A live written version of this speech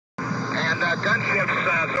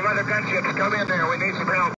Gunships, some other gunships, come in there. We need some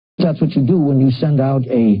help. That's what you do when you send out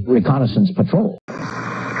a reconnaissance patrol. Got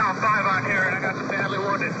 5 out here, and I got some badly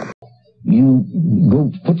wounded. You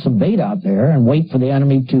go put some bait out there and wait for the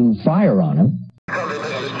enemy to fire on him.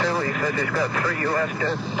 This is 2. He says he's got 3 U.S.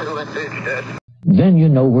 dead, 2 NH dead. Then you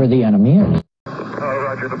know where the enemy is. Oh,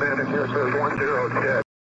 Roger, the bandit here says 1-0 dead.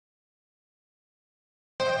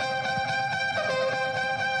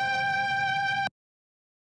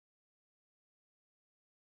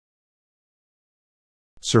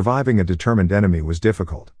 Surviving a determined enemy was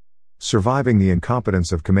difficult. Surviving the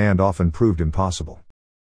incompetence of command often proved impossible.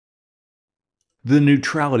 The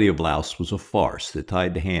neutrality of Laos was a farce that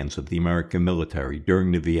tied the hands of the American military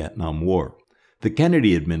during the Vietnam War. The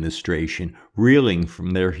Kennedy administration, reeling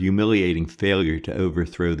from their humiliating failure to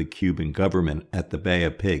overthrow the Cuban government at the Bay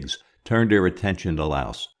of Pigs, turned their attention to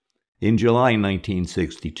Laos. In July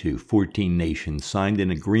 1962, 14 nations signed an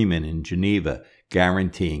agreement in Geneva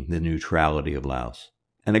guaranteeing the neutrality of Laos.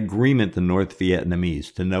 An agreement the North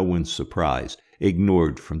Vietnamese, to no one's surprise,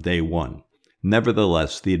 ignored from day one.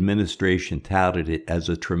 Nevertheless, the administration touted it as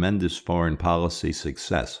a tremendous foreign policy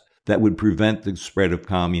success that would prevent the spread of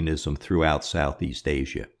communism throughout Southeast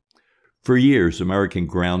Asia. For years, American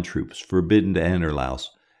ground troops, forbidden to enter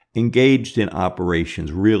Laos, engaged in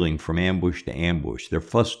operations reeling from ambush to ambush, their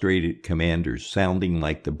frustrated commanders sounding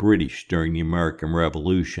like the British during the American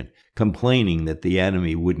Revolution, complaining that the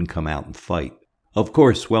enemy wouldn't come out and fight. Of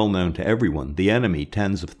course, well known to everyone, the enemy,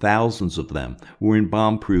 tens of thousands of them, were in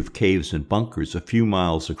bomb-proof caves and bunkers a few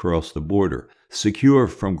miles across the border. Secure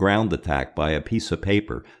from ground attack by a piece of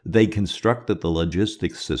paper, they constructed the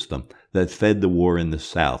logistics system that fed the war in the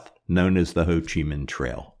South, known as the Ho Chi Minh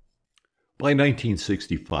Trail. By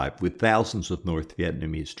 1965, with thousands of North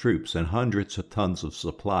Vietnamese troops and hundreds of tons of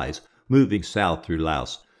supplies moving south through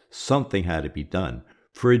Laos, something had to be done.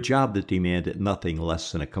 For a job that demanded nothing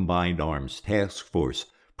less than a combined arms task force,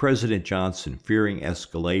 President Johnson, fearing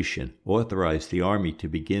escalation, authorized the Army to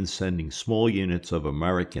begin sending small units of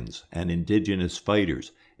Americans and indigenous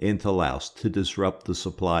fighters into Laos to disrupt the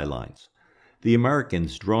supply lines. The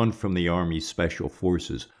Americans, drawn from the Army's Special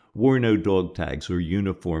Forces, wore no dog tags or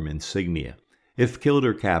uniform insignia. If killed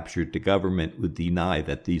or captured, the government would deny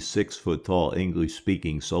that these 6-foot-tall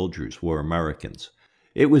English-speaking soldiers were Americans.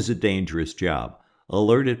 It was a dangerous job.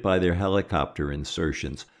 Alerted by their helicopter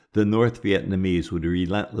insertions, the North Vietnamese would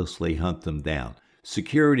relentlessly hunt them down.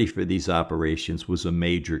 Security for these operations was a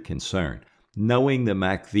major concern. Knowing the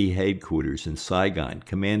MACV headquarters in Saigon,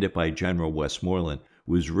 commanded by General Westmoreland,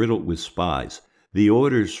 was riddled with spies, the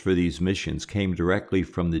orders for these missions came directly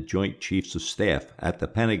from the Joint Chiefs of Staff at the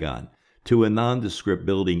Pentagon to a nondescript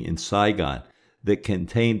building in Saigon that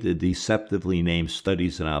contained the deceptively named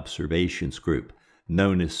Studies and Observations Group,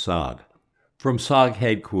 known as SOG. From SOG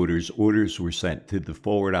headquarters, orders were sent to the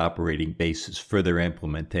forward operating bases for their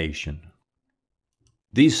implementation.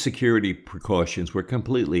 These security precautions were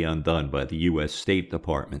completely undone by the U.S. State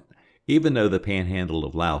Department. Even though the panhandle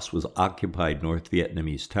of Laos was occupied North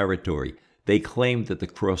Vietnamese territory, they claimed that the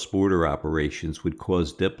cross-border operations would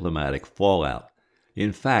cause diplomatic fallout.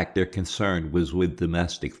 In fact, their concern was with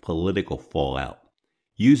domestic political fallout.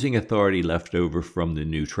 Using authority left over from the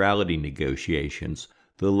neutrality negotiations,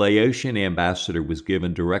 the Laotian ambassador was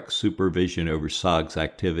given direct supervision over SOG's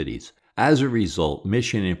activities. As a result,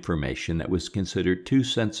 mission information that was considered too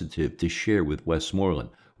sensitive to share with Westmoreland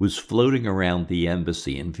was floating around the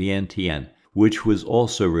embassy in Vientiane, which was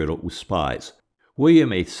also riddled with spies.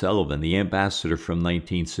 William H. Sullivan, the ambassador from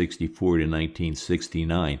 1964 to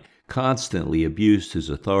 1969, constantly abused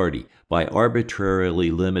his authority by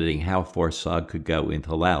arbitrarily limiting how far SOG could go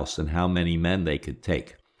into Laos and how many men they could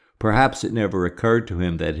take. Perhaps it never occurred to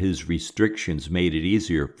him that his restrictions made it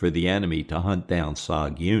easier for the enemy to hunt down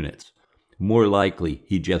SOG units. More likely,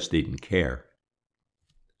 he just didn't care.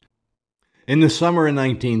 In the summer of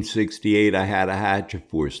 1968, I had a hatchet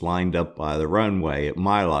force lined up by the runway at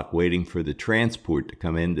My Loc waiting for the transport to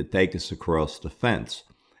come in to take us across the fence.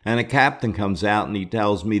 And a captain comes out and he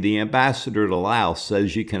tells me the ambassador to Laos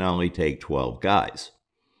says you can only take 12 guys.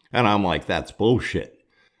 And I'm like, that's bullshit.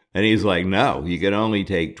 And he's like, no, you can only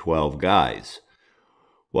take 12 guys.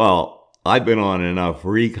 Well, I've been on enough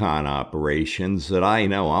recon operations that I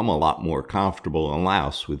know I'm a lot more comfortable in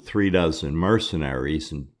Laos with 36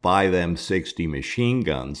 mercenaries and by them 60 machine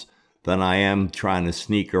guns than I am trying to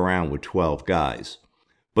sneak around with 12 guys.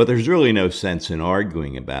 But there's really no sense in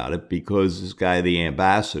arguing about it because this guy, the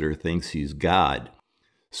ambassador, thinks he's God.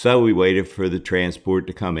 So we waited for the transport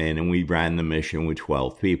to come in and we ran the mission with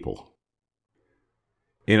 12 people.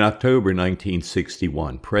 In October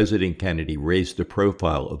 1961, President Kennedy raised the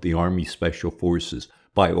profile of the Army Special Forces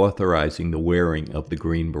by authorizing the wearing of the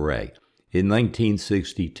Green Beret. In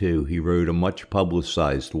 1962, he wrote a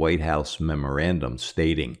much-publicized White House memorandum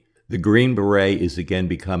stating, "The Green Beret is again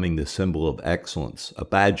becoming the symbol of excellence, a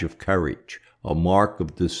badge of courage, a mark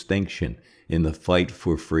of distinction in the fight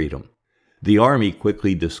for freedom." The Army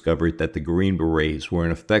quickly discovered that the Green Berets were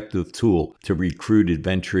an effective tool to recruit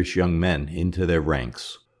adventurous young men into their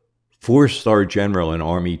ranks. Four-star General and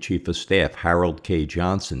Army Chief of Staff Harold K.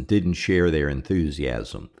 Johnson didn't share their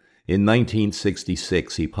enthusiasm. In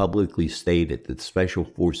 1966, he publicly stated that Special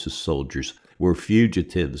Forces soldiers were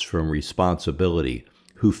fugitives from responsibility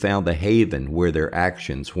who found a haven where their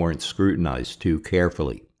actions weren't scrutinized too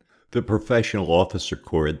carefully. The Professional Officer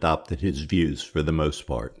Corps adopted his views for the most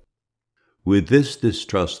part. With this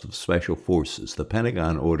distrust of Special Forces, the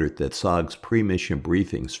Pentagon ordered that SOG's pre-mission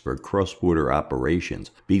briefings for cross-border operations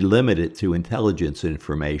be limited to intelligence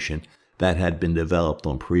information that had been developed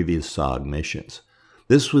on previous SOG missions.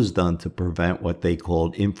 This was done to prevent what they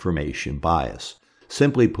called information bias.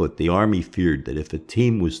 Simply put, the Army feared that if a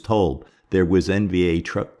team was told there was NVA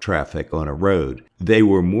truck traffic on a road, they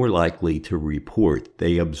were more likely to report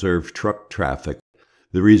they observed truck traffic.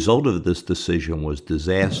 The result of this decision was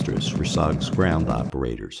disastrous for SOG's ground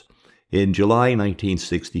operators. In July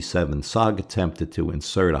 1967, SOG attempted to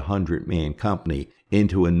insert a 100-man company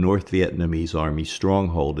into a North Vietnamese Army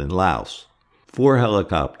stronghold in Laos. 4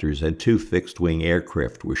 helicopters and 2 fixed-wing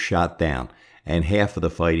aircraft were shot down, and half of the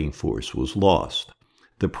fighting force was lost.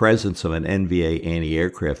 The presence of an NVA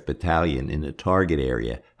anti-aircraft battalion in the target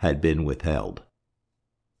area had been withheld.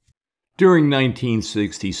 During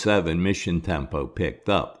 1967, mission tempo picked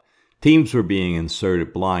up. Teams were being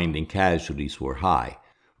inserted blind and casualties were high.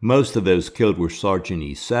 Most of those killed were Sergeant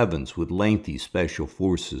E-7s with lengthy Special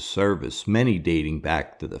Forces service, many dating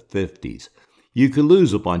back to the 50s. You could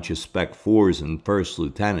lose a bunch of Spec 4s and First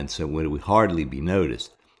Lieutenants and it would hardly be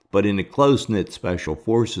noticed. But in a close-knit Special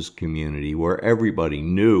Forces community where everybody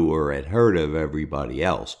knew or had heard of everybody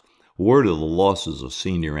else, word of the losses of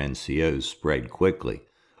senior NCOs spread quickly.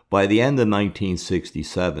 By the end of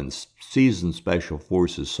 1967, seasoned Special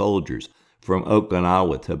Forces soldiers from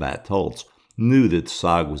Okinawa to Batolts knew that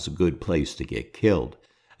SOG was a good place to get killed.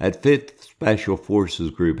 At 5th Special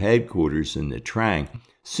Forces Group headquarters in Nha Trang,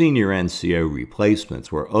 senior NCO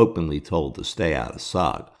replacements were openly told to stay out of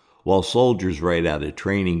SOG, while soldiers right out of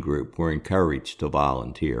training group were encouraged to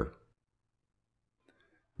volunteer.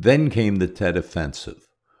 Then came the Tet Offensive.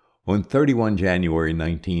 On 31 January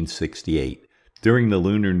 1968, during the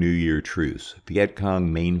Lunar New Year truce, Viet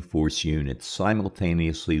Cong main force units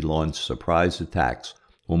simultaneously launched surprise attacks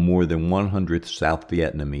on more than 100 South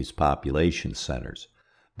Vietnamese population centers.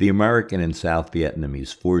 The American and South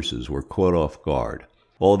Vietnamese forces were caught off guard.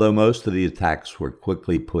 Although most of the attacks were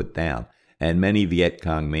quickly put down, and many Viet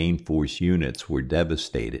Cong main force units were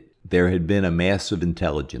devastated, there had been a massive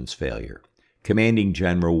intelligence failure. Commanding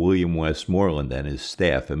General William Westmoreland and his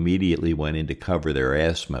staff immediately went into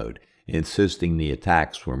cover-their-ass mode, insisting the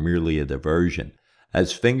attacks were merely a diversion.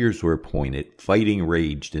 As fingers were pointed, fighting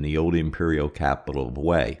raged in the old imperial capital of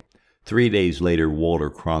Hue. 3 days later, Walter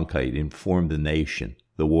Cronkite informed the nation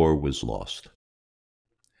the war was lost.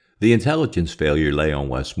 The intelligence failure lay on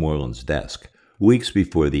Westmoreland's desk. Weeks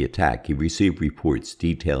before the attack, he received reports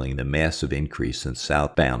detailing the massive increase in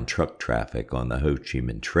southbound truck traffic on the Ho Chi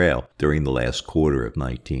Minh Trail during the last quarter of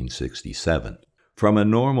 1967. From a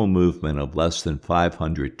normal movement of less than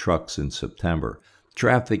 500 trucks in September,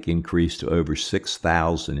 traffic increased to over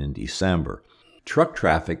 6,000 in December. Truck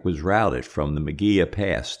traffic was routed from the Magia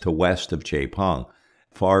Pass to west of Chepong,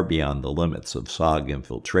 far beyond the limits of SOG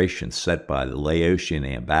infiltration set by the Laotian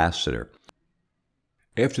ambassador.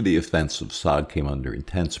 After the offensive, SOG came under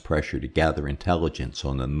intense pressure to gather intelligence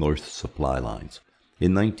on the North supply lines.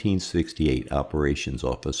 In 1968, operations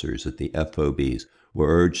officers at the FOBs were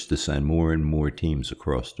urged to send more and more teams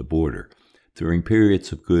across the border. During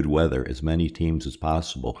periods of good weather, as many teams as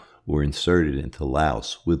possible were inserted into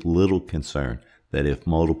Laos with little concern that if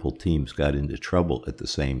multiple teams got into trouble at the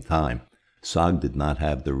same time, SOG did not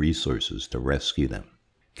have the resources to rescue them.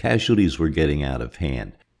 Casualties were getting out of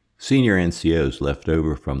hand. Senior NCOs left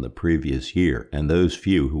over from the previous year, and those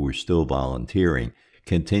few who were still volunteering,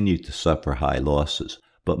 continued to suffer high losses,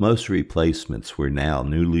 but most replacements were now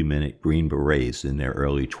newly minted Green Berets in their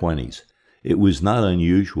early 20s. It was not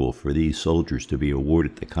unusual for these soldiers to be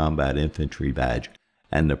awarded the Combat Infantry Badge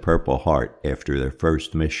and the Purple Heart after their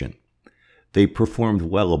first mission. They performed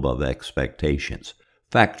well above expectations.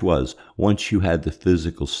 Fact was, once you had the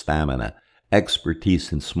physical stamina,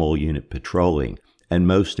 expertise in small unit patrolling, and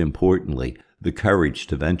most importantly, the courage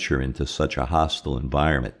to venture into such a hostile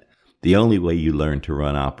environment, the only way you learned to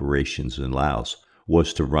run operations in Laos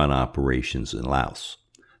was to run operations in Laos.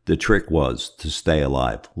 The trick was to stay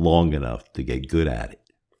alive long enough to get good at it.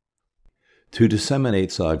 To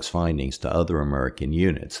disseminate SOG's findings to other American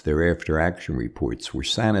units, their after-action reports were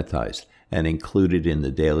sanitized and included in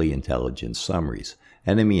the daily intelligence summaries.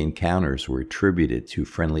 Enemy encounters were attributed to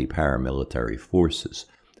friendly paramilitary forces.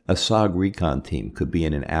 A SOG recon team could be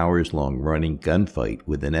in an hours-long running gunfight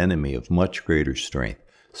with an enemy of much greater strength,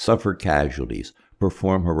 suffer casualties,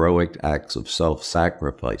 perform heroic acts of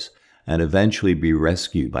self-sacrifice, and eventually be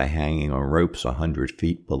rescued by hanging on ropes 100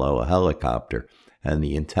 feet below a helicopter, and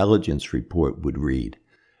the intelligence report would read,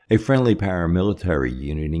 "A friendly paramilitary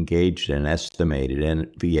unit engaged an estimated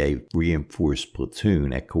NVA reinforced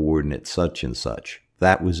platoon at coordinate such and such."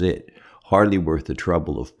 That was it. Hardly worth the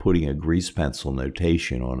trouble of putting a grease pencil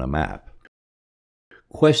notation on a map.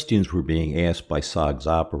 Questions were being asked by SOG's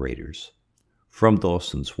operators. From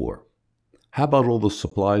Dawson's War. "How about all the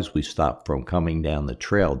supplies we stopped from coming down the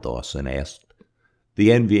trail?" Dawson asked.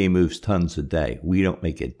 "The NVA moves tons a day. We don't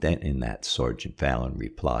make a dent in that," Sergeant Fallon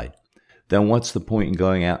replied. "Then what's the point in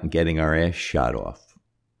going out and getting our ass shot off?"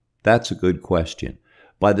 "That's a good question.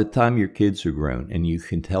 By the time your kids are grown and you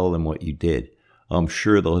can tell them what you did, I'm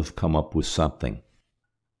sure they'll have come up with something."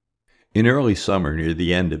 In early summer, near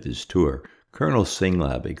the end of his tour, Colonel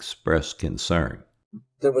Singlab expressed concern.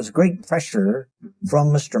 There was great pressure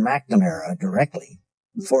from Mr. McNamara directly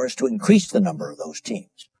for us to increase the number of those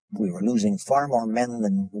teams. We were losing far more men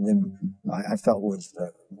than I felt was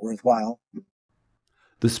worthwhile.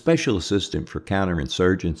 The Special Assistant for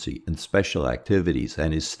Counterinsurgency and Special Activities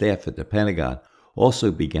and his staff at the Pentagon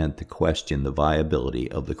also began to question the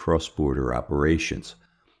viability of the cross-border operations.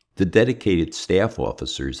 The dedicated staff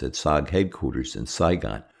officers at SOG headquarters in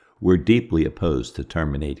Saigon were deeply opposed to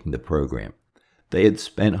terminating the program. They had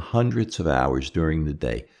spent hundreds of hours during the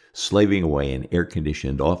day slaving away in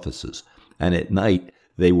air-conditioned offices, and at night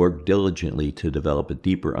they worked diligently to develop a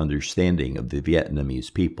deeper understanding of the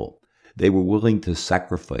Vietnamese people. They were willing to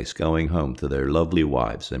sacrifice going home to their lovely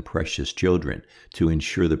wives and precious children to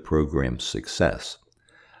ensure the program's success.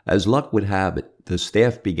 As luck would have it, the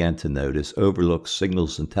staff began to notice overlooked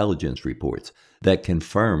signals intelligence reports that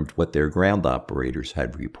confirmed what their ground operators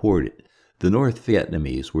had reported. The North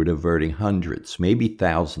Vietnamese were diverting hundreds, maybe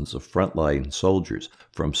thousands of frontline soldiers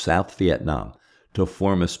from South Vietnam to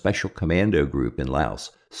form a special commando group in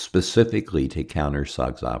Laos, specifically to counter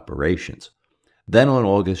SOG's operations. Then on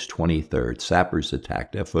August 23rd, sappers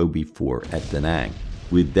attacked FOB-4 at Da Nang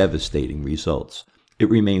with devastating results. It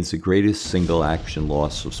remains the greatest single-action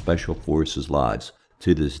loss of Special Forces lives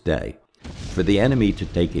to this day. For the enemy to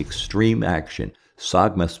take extreme action,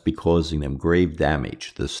 SOG must be causing them grave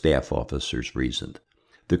damage, the staff officers reasoned.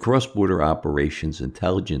 The cross-border operations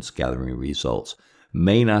intelligence gathering results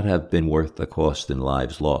may not have been worth the cost in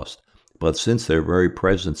lives lost, but since their very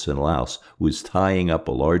presence in Laos was tying up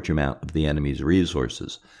a large amount of the enemy's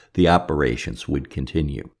resources, the operations would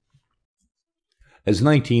continue. As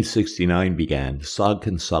 1969 began, SOG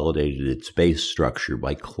consolidated its base structure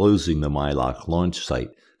by closing the My Lac launch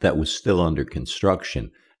site that was still under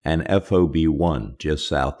construction and FOB-1 just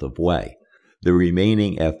south of Hue. The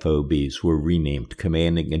remaining FOBs were renamed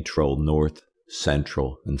Command and Control North,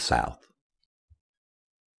 Central, and South.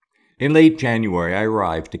 In late January, I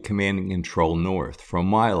arrived at Command and Control North from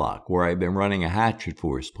My Lac, where I'd been running a hatchet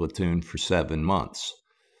force platoon for 7 months.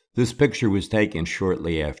 This picture was taken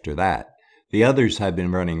shortly after that. The others had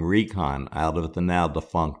been running recon out of the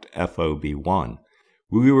now-defunct FOB-1.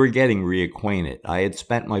 We were getting reacquainted. I had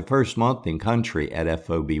spent my first month in country at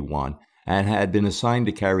FOB-1 and had been assigned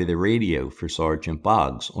to carry the radio for Sergeant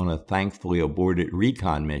Boggs on a thankfully aborted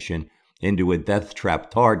recon mission into a death-trap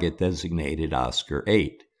target designated Oscar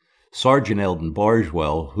 8. Sergeant Eldon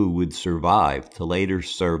Bargewell, who would survive to later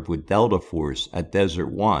serve with Delta Force at Desert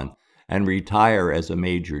 1 and retire as a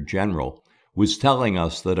Major General, was telling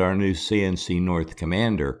us that our new CNC North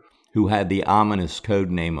commander, who had the ominous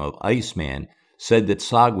code name of Iceman, said that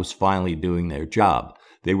SOG was finally doing their job.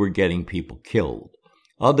 They were getting people killed.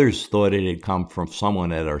 Others thought it had come from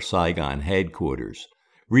someone at our Saigon headquarters.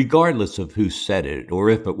 Regardless of who said it or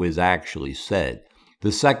if it was actually said,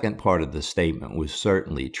 the second part of the statement was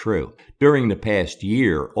certainly true. During the past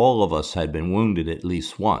year, all of us had been wounded at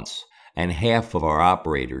least once, and half of our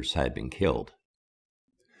operators had been killed.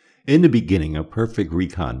 In the beginning, a perfect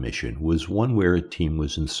recon mission was one where a team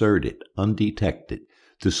was inserted, undetected,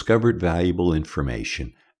 discovered valuable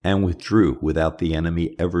information, and withdrew without the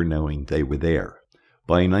enemy ever knowing they were there.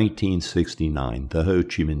 By 1969, the Ho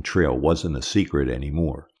Chi Minh Trail wasn't a secret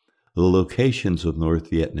anymore. The locations of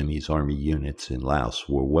North Vietnamese Army units in Laos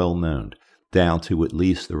were well known, down to at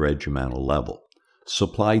least the regimental level.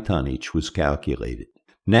 Supply tonnage was calculated.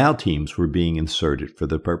 Now teams were being inserted for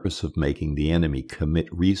the purpose of making the enemy commit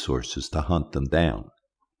resources to hunt them down.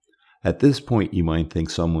 At this point, you might think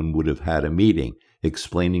someone would have had a meeting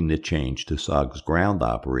explaining the change to SOG's ground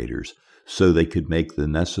operators so they could make the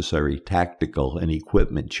necessary tactical and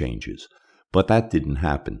equipment changes. But that didn't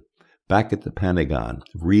happen. Back at the Pentagon,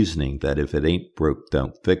 reasoning that if it ain't broke,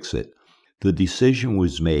 don't fix it, the decision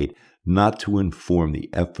was made not to inform the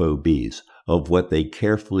FOBs of what they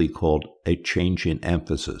carefully called a change in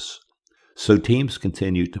emphasis. So teams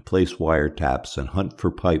continued to place wiretaps and hunt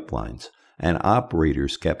for pipelines, and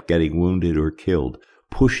operators kept getting wounded or killed,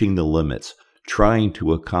 pushing the limits, trying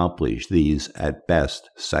to accomplish these, at best,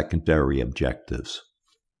 secondary objectives.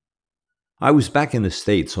 I was back in the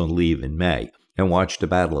States on leave in May and watched the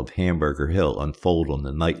Battle of Hamburger Hill unfold on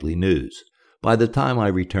the nightly news. By the time I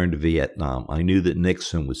returned to Vietnam, I knew that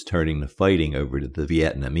Nixon was turning the fighting over to the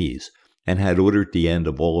Vietnamese and had ordered the end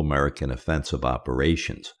of all American offensive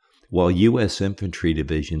operations. While U.S. infantry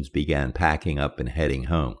divisions began packing up and heading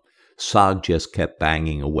home, SOG just kept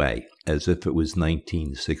banging away as if it was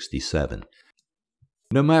 1967.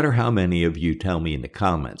 No matter how many of you tell me in the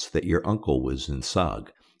comments that your uncle was in SOG,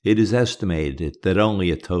 it is estimated that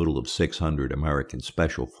only a total of 600 American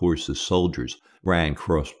Special Forces soldiers ran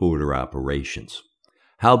cross-border operations.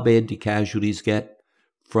 How bad did casualties get?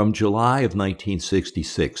 From July of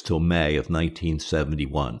 1966 till May of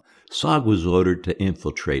 1971, SOG was ordered to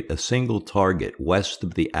infiltrate a single target west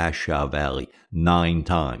of the Ashaw Valley 9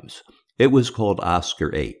 times. It was called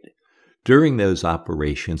Oscar 8. During those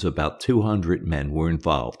operations, about 200 men were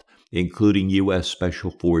involved, including U.S.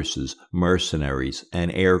 Special Forces, mercenaries,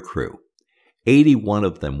 and air crew. 81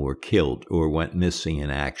 of them were killed or went missing in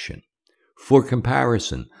action. For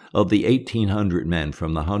comparison, of the 1,800 men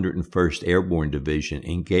from the 101st Airborne Division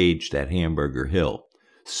engaged at Hamburger Hill,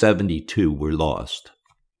 72 were lost.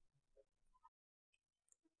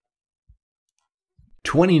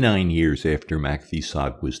 29 years after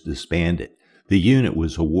MACV-SOG was disbanded, the unit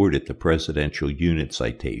was awarded the Presidential Unit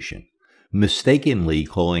Citation. Mistakenly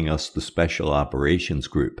calling us the Special Operations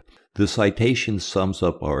Group, the citation sums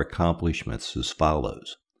up our accomplishments as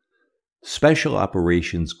follows. Special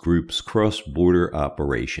Operations Group's cross-border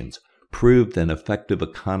operations proved an effective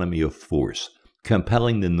economy of force,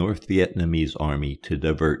 compelling the North Vietnamese Army to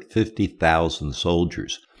divert 50,000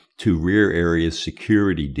 soldiers to rear area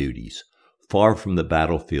security duties, far from the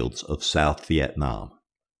battlefields of South Vietnam.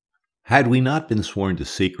 Had we not been sworn to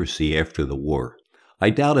secrecy after the war, I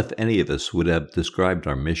doubt if any of us would have described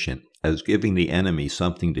our mission as giving the enemy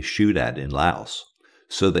something to shoot at in Laos,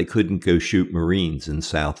 so they couldn't go shoot Marines in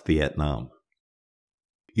South Vietnam.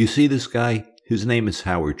 You see this guy? His name is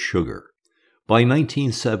Howard Sugar. By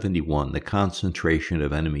 1971, the concentration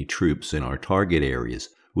of enemy troops in our target areas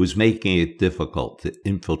was making it difficult to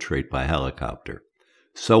infiltrate by helicopter.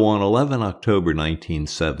 So on 11 October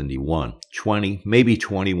 1971, 20, maybe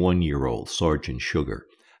 21-year-old Sergeant Sugar,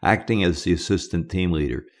 acting as the assistant team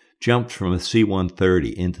leader, jumped from a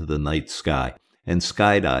C-130 into the night sky and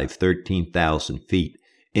skydived 13,000 feet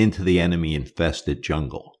into the enemy-infested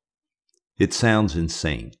jungle. It sounds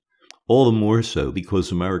insane, all the more so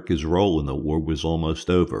because America's role in the war was almost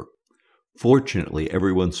over. Fortunately,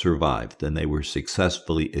 everyone survived and they were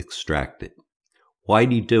successfully extracted.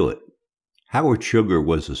 Why'd he do it? Howard Sugar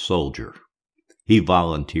was a soldier. He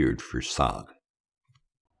volunteered for SOG.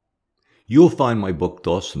 You'll find my book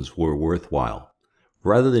Dawson's War worthwhile.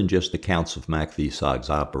 Rather than just accounts of MACV-SOG's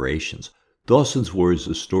operations, Dawson's War is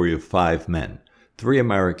the story of 5 men, 3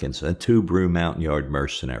 Americans and 2 Brew Mountain Yard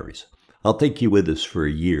mercenaries. I'll take you with us for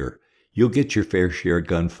a year. You'll get your fair share of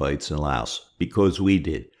gunfights in Laos, because we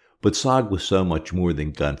did. But SOG was so much more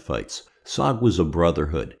than gunfights. SOG was a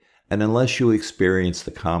brotherhood, and unless you experience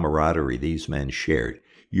the camaraderie these men shared,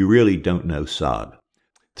 you really don't know SOG.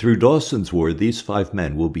 Through Dawson's War, these 5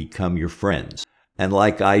 men will become your friends, and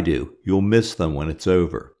like I do, you'll miss them when it's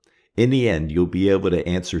over. In the end, you'll be able to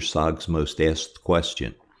answer SOG's most asked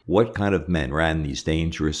question: what kind of men ran these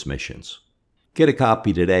dangerous missions? Get a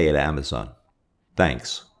copy today at Amazon.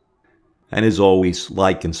 Thanks. And as always,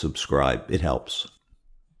 like and subscribe. It helps.